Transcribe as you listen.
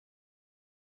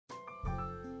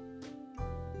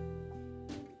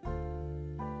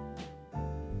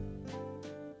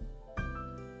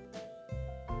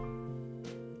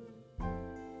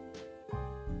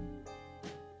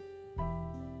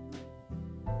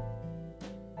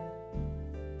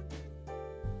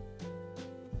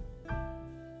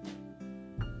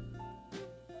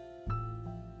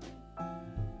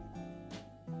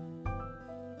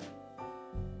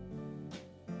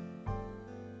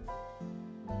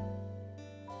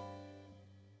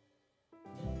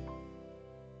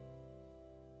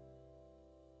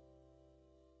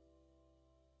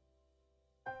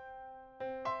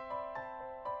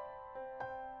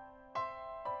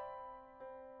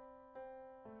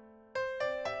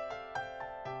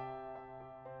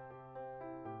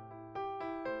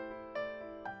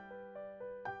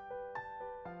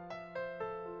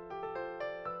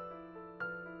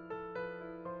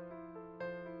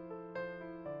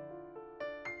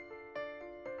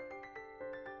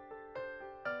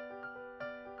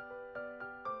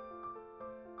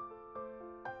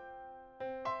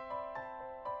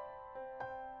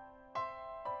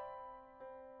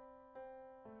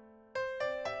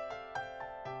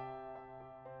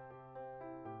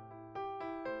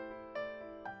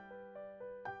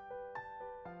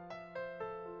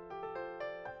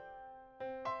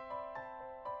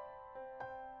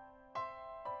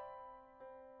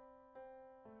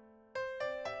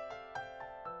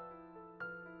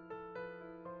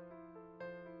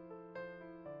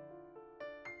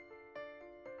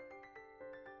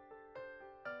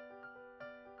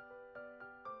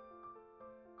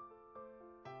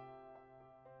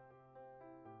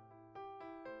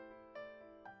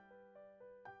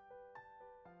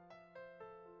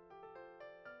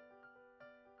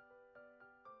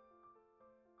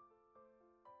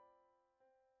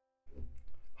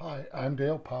Hi, I'm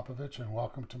Dale Popovich and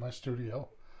welcome to my studio.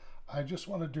 I just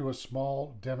want to do a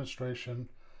small demonstration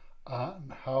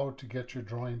on how to get your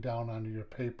drawing down onto your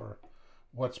paper.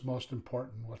 What's most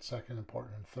important, what's second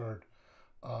important, and third.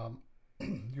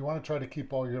 You want to try to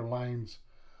keep all your lines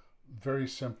very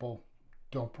simple.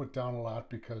 Don't put down a lot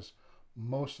because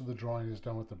most of the drawing is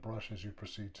done with the brush as you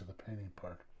proceed to the painting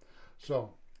part.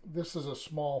 So this is a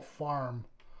small farm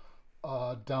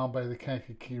down by the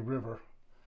Kankakee River.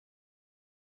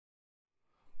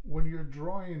 When you're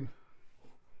drawing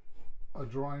a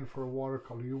drawing for a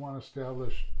watercolor, you want to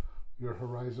establish your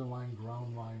horizon line,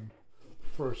 ground line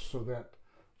first so that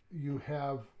you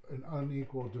have an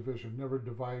unequal division. Never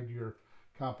divide your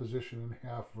composition in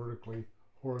half vertically,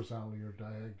 horizontally, or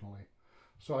diagonally.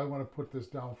 So I want to put this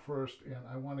down first, and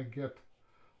I want to get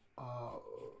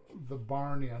the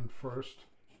barn in first.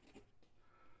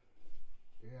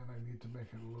 And I need to make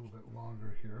it a little bit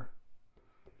longer here.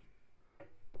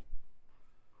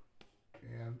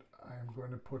 And I'm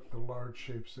going to put the large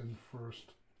shapes in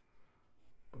first,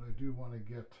 but I do want to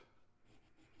get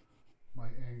my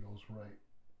angles right.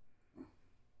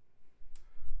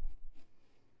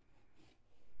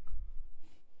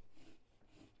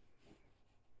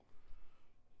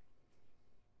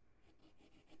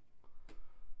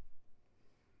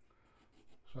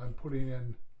 So I'm putting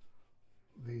in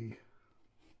the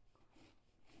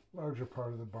larger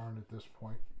part of the barn at this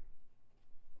point.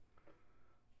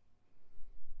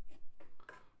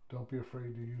 Don't be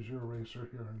afraid to use your eraser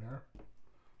here and there.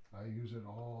 I use it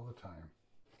all the time.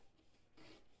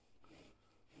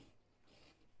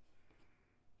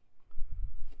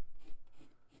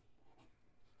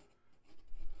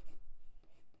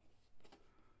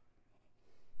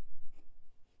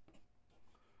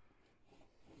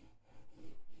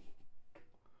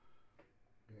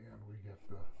 And we get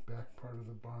the back part of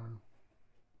the barn.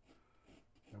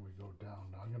 And we go down.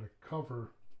 Now I'm going to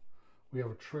cover. We have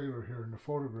a trailer here in the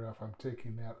photograph. I'm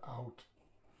taking that out,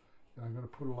 and I'm going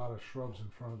to put a lot of shrubs in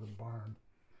front of the barn.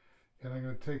 And I'm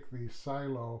going to take the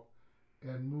silo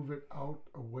and move it out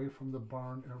away from the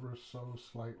barn ever so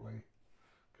slightly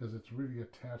because it's really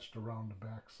attached around the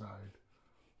back side.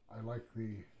 I like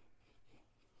the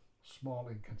small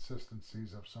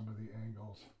inconsistencies of some of the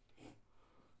angles.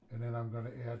 And then I'm going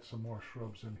to add some more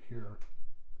shrubs in here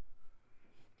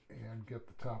and get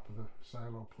the top of the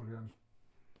silo put in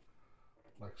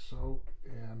like so,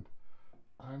 and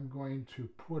I'm going to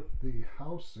put the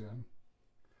house in.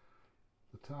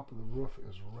 The top of the roof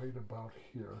is right about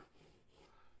here.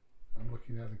 I'm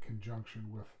looking at it in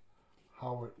conjunction with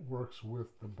how it works with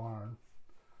the barn,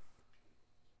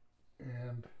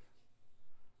 and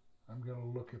I'm going to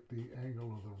look at the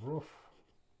angle of the roof,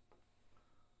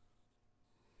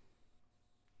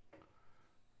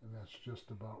 and that's just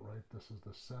about right. This is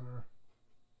the center.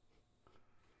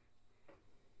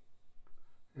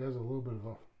 It has a little bit of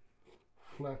a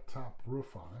flat top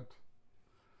roof on it,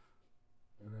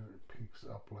 and then it peaks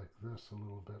up like this a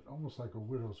little bit, almost like a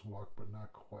widow's walk, but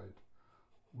not quite,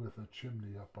 with a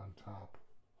chimney up on top.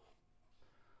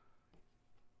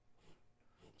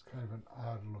 It's kind of an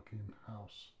odd looking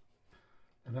house.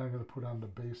 And then I'm going to put on the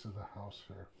base of the house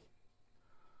here.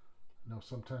 Now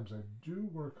sometimes I do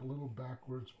work a little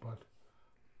backwards, but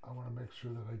I want to make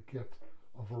sure that I get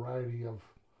a variety of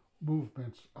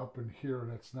movements up in here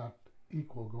and it's not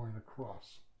equal going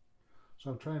across. So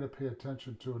I'm trying to pay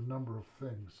attention to a number of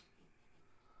things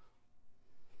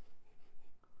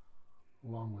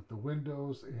along with the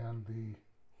windows and the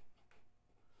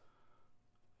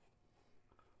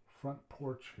front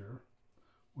porch here,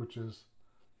 which is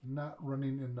not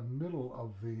running in the middle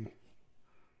of the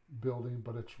building,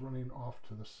 but it's running off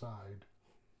to the side.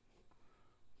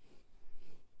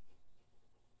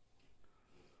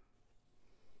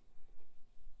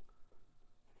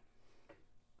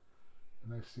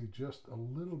 And I see just a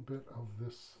little bit of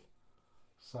this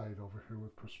side over here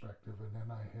with perspective, and then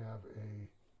I have a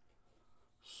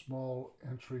small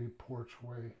entry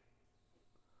porchway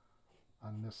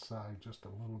on this side, just a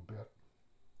little bit,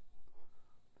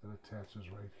 that attaches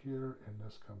right here, and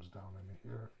this comes down into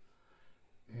here.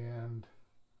 And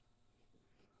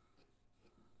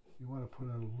you want to put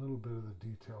in a little bit of the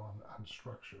detail on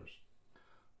structures,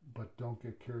 but don't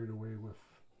get carried away with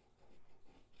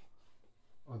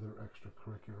other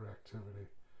extracurricular activity.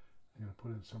 I'm going to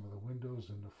put in some of the windows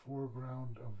in the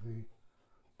foreground of the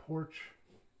porch.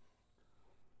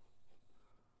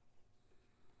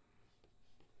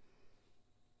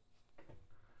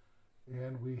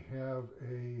 And we have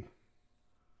a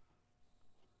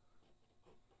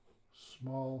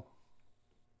small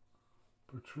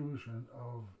protrusion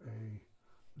of a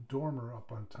dormer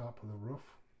up on top of the roof.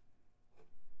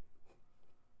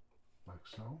 like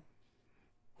so.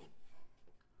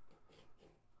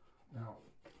 Now,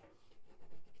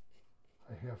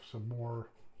 I have some more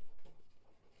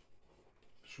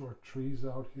short trees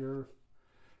out here,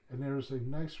 and there's a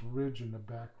nice ridge in the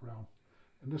background,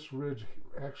 and this ridge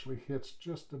actually hits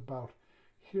just about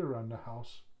here on the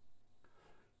house,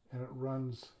 and it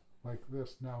runs like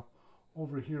this. Now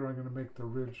over here I'm going to make the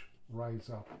ridge rise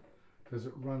up because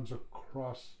it runs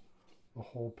across the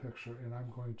whole picture, and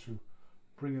I'm going to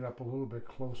bring it up a little bit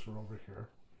closer over here,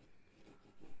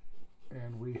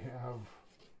 and we have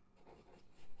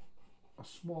a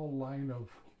small line of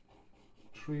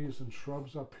trees and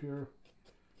shrubs up here,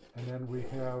 and then we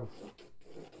have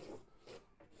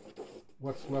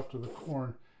what's left of the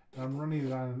corn, and I'm running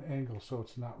it on an angle so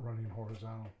it's not running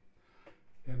horizontal.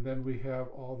 And then we have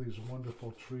all these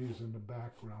wonderful trees in the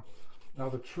background. Now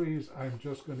the trees I'm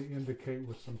just going to indicate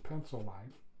with some pencil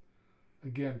line.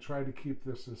 Again, try to keep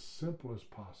this as simple as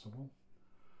possible.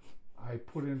 I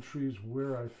put in trees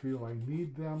where I feel I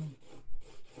need them,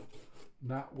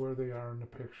 not where they are in the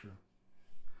picture.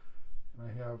 And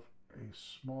I have a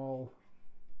small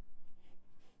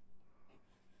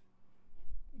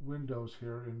windows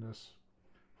here in this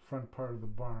front part of the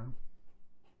barn,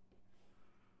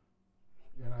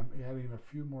 and I'm adding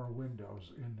a few more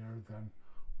windows in there than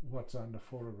what's on the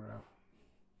photograph.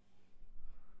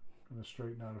 I'm going to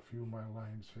straighten out a few of my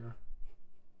lines here.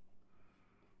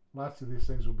 Lots of these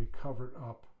things will be covered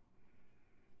up.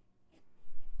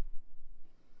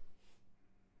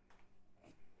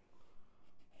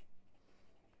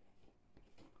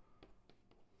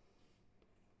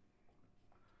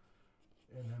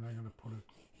 And then I'm going to put a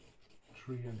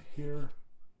tree in here,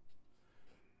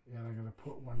 and I'm going to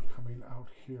put one coming out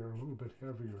here, a little bit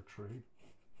heavier tree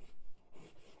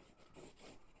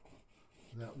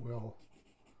that will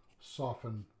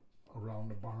soften around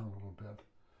the barn a little bit,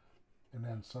 and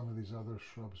then some of these other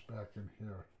shrubs back in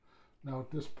here. Now at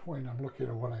this point I'm looking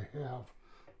at what I have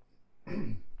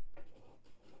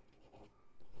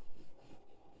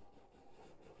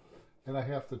and I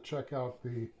have to check out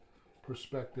the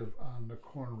perspective on the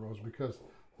corn rows because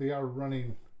they are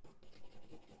running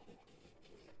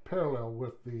parallel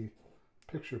with the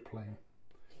picture plane,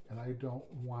 and I don't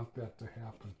want that to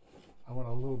happen. I want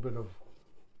a little bit of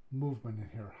movement in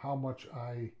here. How much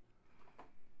I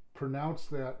pronounce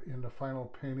that in the final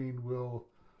painting will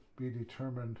be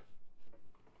determined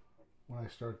when I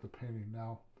start the painting.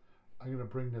 Now I'm going to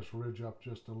bring this ridge up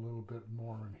just a little bit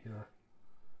more in here,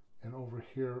 and over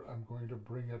here I'm going to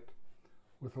bring it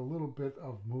with a little bit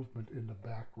of movement in the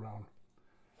background,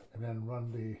 and then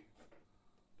run the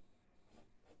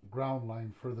ground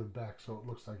line further back so it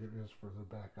looks like it is further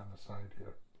back on the side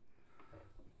here.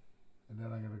 And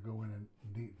then I'm going to go in and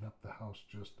neaten up the house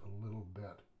just a little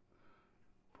bit.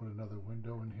 Put another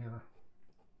window in here,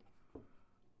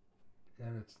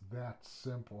 and it's that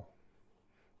simple.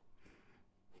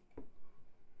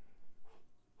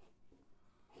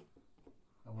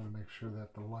 I want to make sure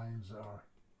that the lines are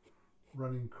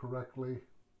running correctly.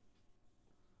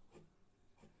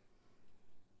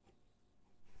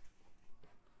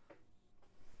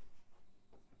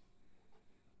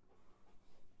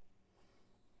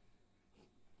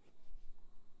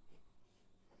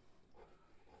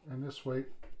 And this way,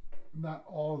 not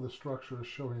all of the structure is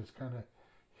showing. It's kind of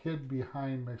hid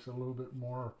behind, makes it a little bit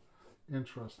more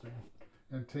interesting.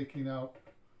 And taking out,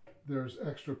 there's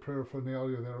extra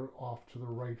paraphernalia that are off to the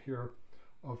right here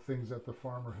of things that the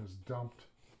farmer has dumped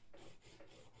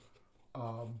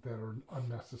that are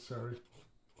unnecessary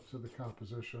to the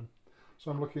composition.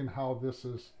 So I'm looking how this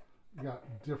has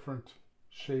got different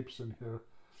shapes in here,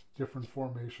 different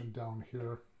formation down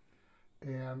here,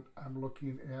 and I'm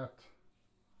looking at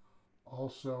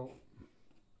also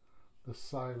the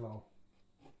silo,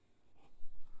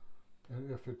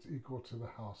 and if it's equal to the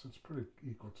house. It's pretty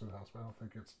equal to the house, but I don't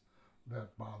think it's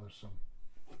that bothersome.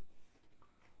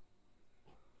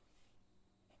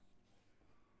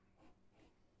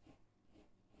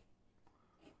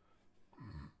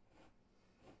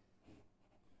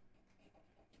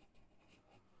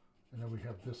 And then we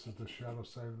have, this is the shadow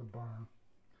side of the barn.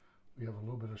 We have a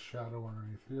little bit of shadow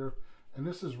underneath here. And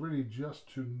this is really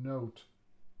just to note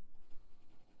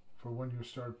for when you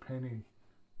start painting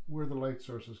where the light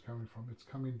source is coming from. It's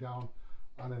coming down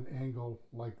on an angle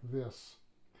like this.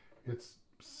 It's,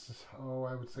 oh,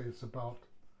 I would say it's about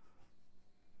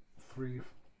 3:30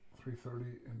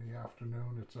 in the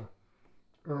afternoon. It's a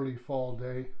early fall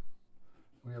day.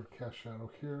 We have cast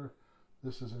shadow here.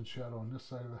 This is in shadow on this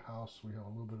side of the house. We have a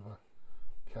little bit of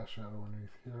a cast shadow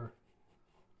underneath here.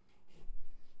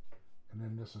 And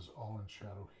then this is all in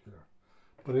shadow here.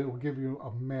 But it will give you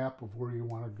a map of where you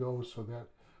want to go so that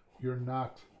you're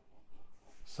not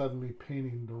suddenly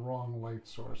painting the wrong light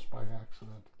source by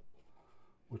accident,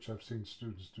 which I've seen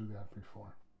students do that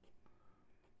before.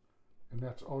 And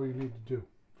that's all you need to do.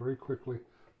 Very quickly,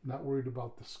 not worried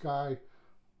about the sky.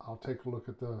 I'll take a look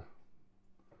at the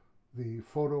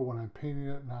photo when I'm painting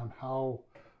it and on how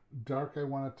dark I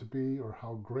want it to be or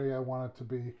how gray I want it to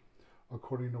be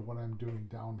according to what I'm doing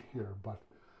down here. But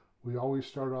we always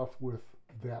start off with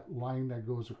that line that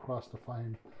goes across to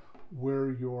find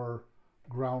where your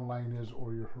ground line is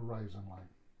or your horizon line.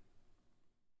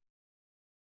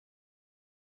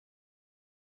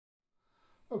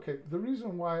 Okay, the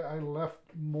reason why I left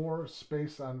more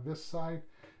space on this side,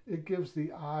 it gives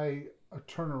the eye a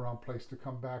turnaround place to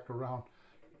come back around.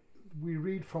 We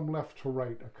read from left to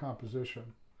right a composition,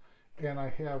 and I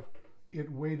have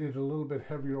it weighted a little bit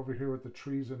heavier over here with the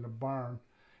trees in the barn,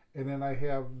 and then I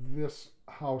have this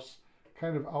house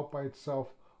kind of out by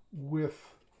itself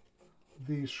with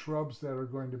these shrubs that are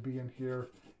going to be in here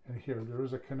and here. There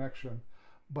is a connection,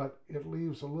 but it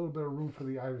leaves a little bit of room for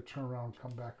the eye to turn around and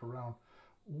come back around.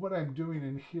 What I'm doing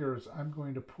in here is I'm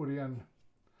going to put in,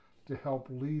 to help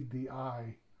lead the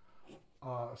eye,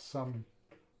 some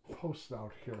posts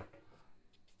out here.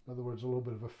 In other words, a little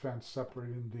bit of a fence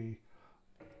separating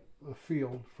the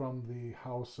field from the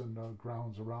house and the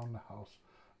grounds around the house.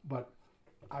 But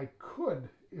I could,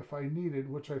 if I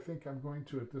needed, which I think I'm going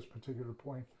to at this particular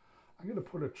point, I'm going to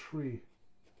put a tree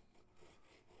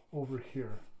over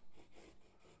here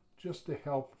just to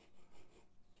help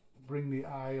bring the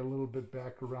eye a little bit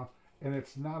back around. And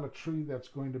it's not a tree that's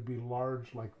going to be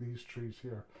large like these trees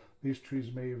here. These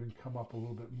trees may even come up a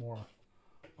little bit more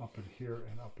up in here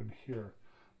and up in here.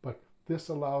 But this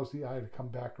allows the eye to come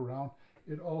back around.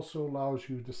 It also allows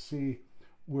you to see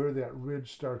where that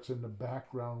ridge starts in the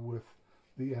background with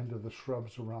the end of the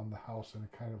shrubs around the house, and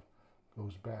it kind of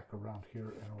goes back around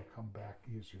here and it'll come back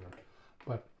easier.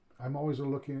 But I'm always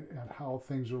looking at how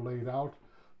things are laid out,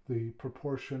 the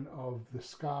proportion of the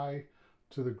sky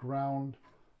to the ground,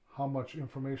 how much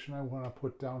information I want to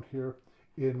put down here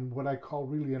in what I call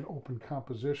really an open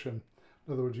composition.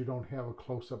 In other words, you don't have a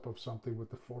close-up of something with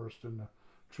the forest and the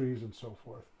trees and so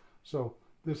forth. So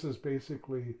this is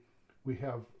basically, we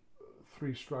have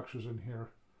three structures in here.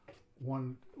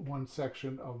 One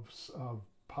section of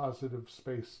positive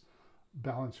space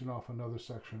balancing off another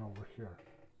section over here.